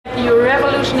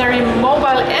revolutionary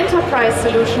mobile enterprise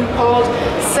solution called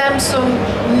Samsung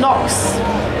Knox.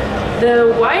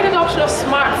 The wide adoption of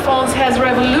smartphones has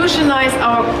revolutionized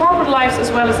our corporate lives as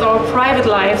well as our private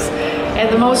lives. And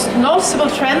the most noticeable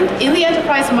trend in the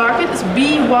enterprise market is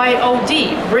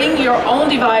BYOD, bring your own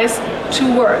device to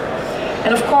work.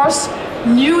 And of course,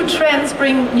 new trends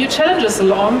bring new challenges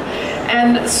along.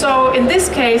 And so in this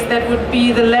case, that would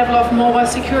be the level of mobile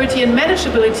security and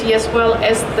manageability, as well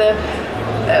as the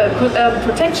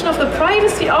protection of the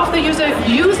privacy of the user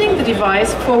using the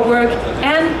device for work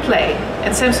and play.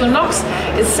 And Samsung Knox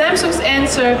is Samsung's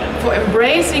answer for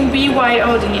embracing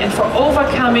BYOD and for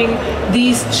overcoming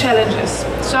these challenges.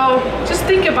 So just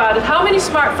think about it. How many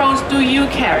smartphones do you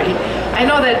carry? I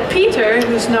know that Peter,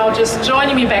 who's now just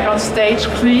joining me back on stage,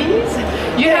 please.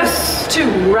 You have two,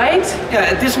 right?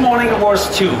 Yeah, this morning it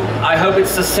was two. I hope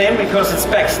it's the same because it's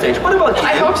backstage. What about you?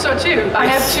 I hope so too. I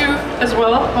have two as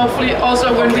well, hopefully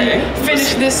also when we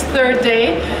finish this third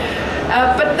day.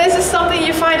 But this is something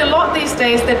you find a lot these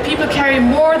days, that people carry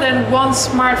more than one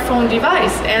smartphone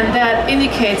device, and that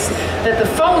indicates that the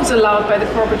phones allowed by the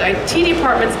corporate IT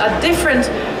departments are different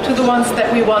to the ones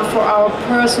that we want for our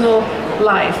personal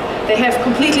life. They have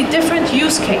completely different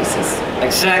use cases.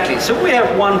 Exactly. So we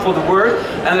have one for the work,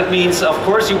 and it means, of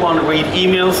course, you want to read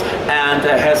emails and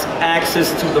has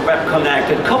access to the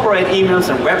web-connected corporate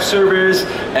emails and web servers,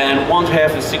 and want to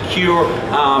have a secure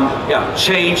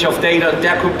change of data,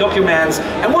 documents,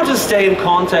 and want to stay in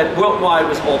contact worldwide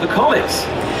with all the colleagues.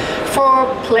 For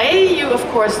play, you of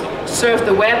course surf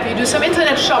the web, you do some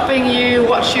internet shopping, you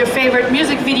watch your favorite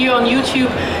music video on YouTube,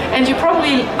 and you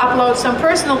probably upload some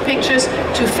personal pictures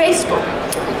to Facebook.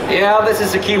 Yeah, this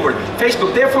is a keyword.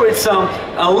 Facebook. Therefore, it's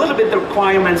a little bit the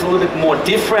requirements a little bit more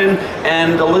different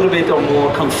and a little bit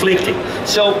more conflicting.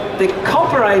 So the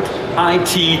corporate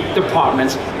IT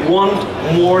departments want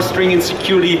more stringent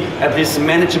security at this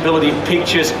manageability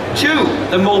pictures to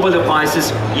the mobile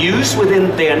devices used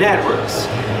within their networks.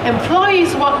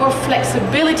 Employees want more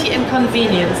flexibility and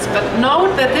convenience, but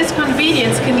note that this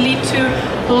convenience can lead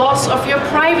to loss of your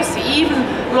privacy, even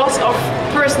loss of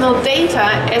personal data,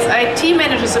 as IT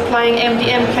managers applying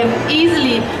MDM can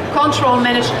easily control,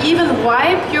 manage, even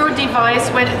wipe your device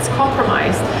when it's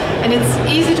compromised. And it's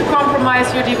easy to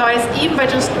compromise your device even by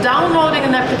just downloading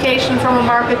an application from a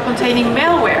market containing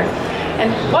malware. And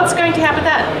what's going to happen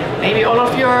then? Maybe all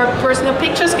of your personal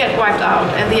pictures get wiped out,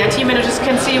 and the IT managers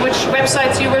can see which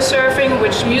websites you were surfing,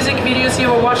 which music videos you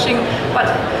were watching. But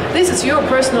this is your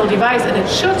personal device, and it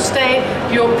should stay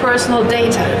your personal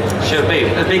data. Should be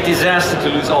a big disaster to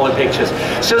lose all the pictures.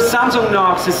 So Samsung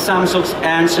Knox is Samsung's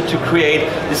answer to create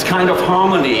this kind of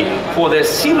harmony for their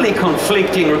seemingly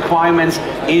conflicting requirements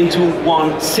into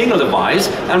one single device.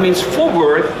 That means for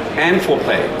work and for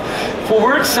play. For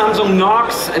work, Samsung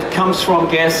Knox, it comes from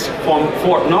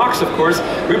Fort Knox, of course,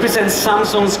 represents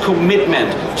Samsung's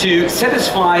commitment to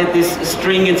satisfy this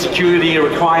stringent security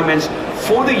requirements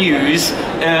for the use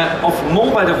of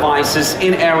mobile devices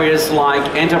in areas like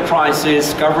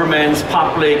enterprises, governments,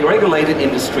 public, regulated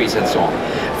industries, and so on.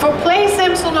 For play,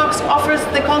 Samsung Knox offers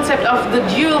the concept of the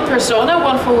dual persona,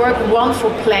 one for work, one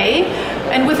for play.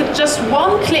 And with just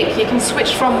one click, you can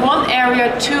switch from one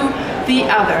area to the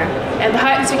other. And the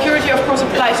heightened security, of course,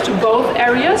 applies to both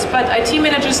areas, but IT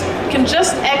managers can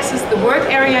just access the work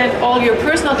area, and all your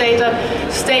personal data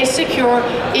stays secure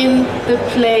in the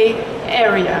play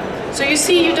area. So you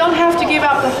see, you don't have to give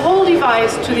up the whole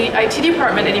device to the IT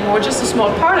department anymore, just a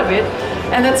small part of it.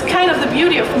 And that's kind of the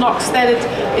beauty of Knox, that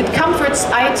it comforts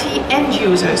IT end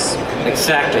users.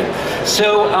 Exactly.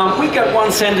 So we got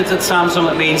one sentence at Samsung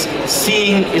that means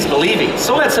seeing is believing.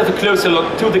 So let's have a closer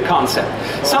look to the concept.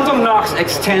 Samsung Knox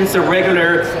extends the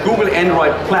regular Google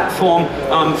Android platform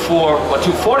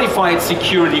to fortify its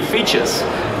security features.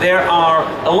 There are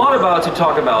a lot to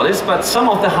talk about this, but some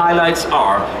of the highlights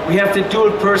are: we have the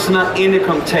dual persona in the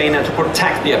container to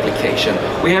protect the application.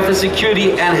 We have the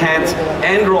security enhanced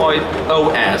Android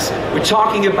OS. We're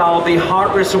talking about the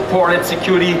hardware supported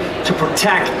security to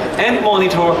protect and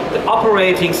monitor the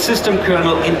operating system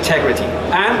kernel integrity.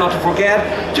 And not to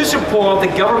forget, to support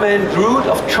the government root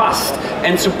of trust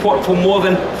and support for more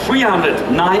than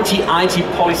 390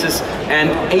 IT policies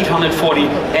and 840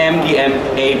 MDM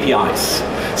APIs.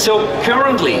 So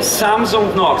currently,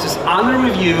 Samsung Knox is under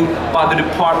review by the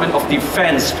Department of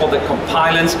Defense for the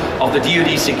compliance of the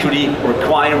DoD Security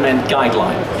Requirement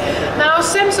Guideline. Now,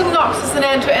 Samsung Knox is an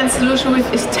end-to-end solution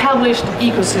with established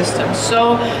ecosystems.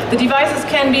 So the devices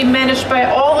can be managed by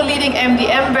all the leading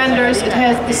MDM vendors. It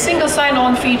has the single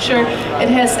sign-on feature. It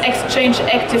has Exchange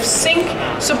Active Sync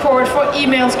support for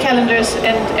emails, calendars,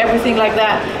 and everything like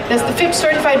that. There's the FIPS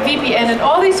certified VPN, and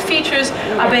all these features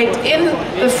are baked in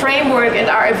the framework and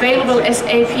are available as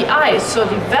APIs. So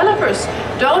developers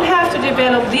don't have to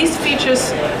develop these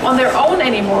features on their own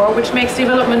anymore, which makes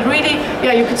development really,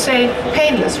 yeah, you could say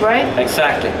painless, right?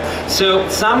 Exactly. So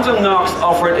Samsung Knox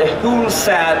offered a whole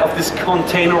set of this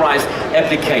containerized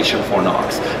application for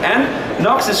Knox. And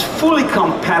Knox is fully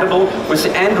compatible with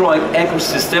the Android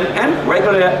ecosystem, and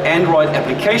regular Android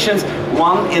applications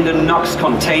run in the Knox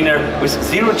container with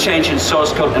zero change in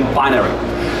source code and binary.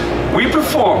 We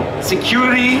perform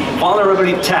security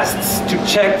vulnerability tests to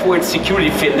check for its security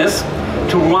fitness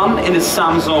to run in the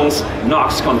Samsung's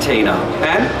Knox container.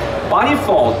 And by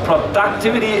default,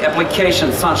 productivity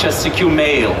applications such as secure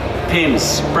mail,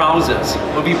 PIMs, browsers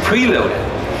will be preloaded.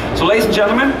 So ladies and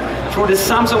gentlemen, through the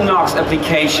Samsung Knox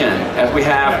application, as we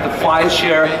have the file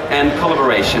share and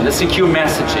collaboration, the secure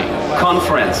messaging,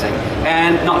 conferencing,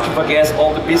 and not to forget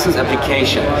all the business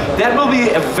application, that will be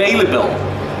available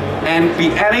and be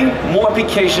adding more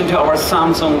application to our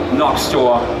Samsung Knox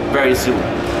store very soon.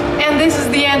 And this is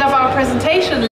the end of our presentation.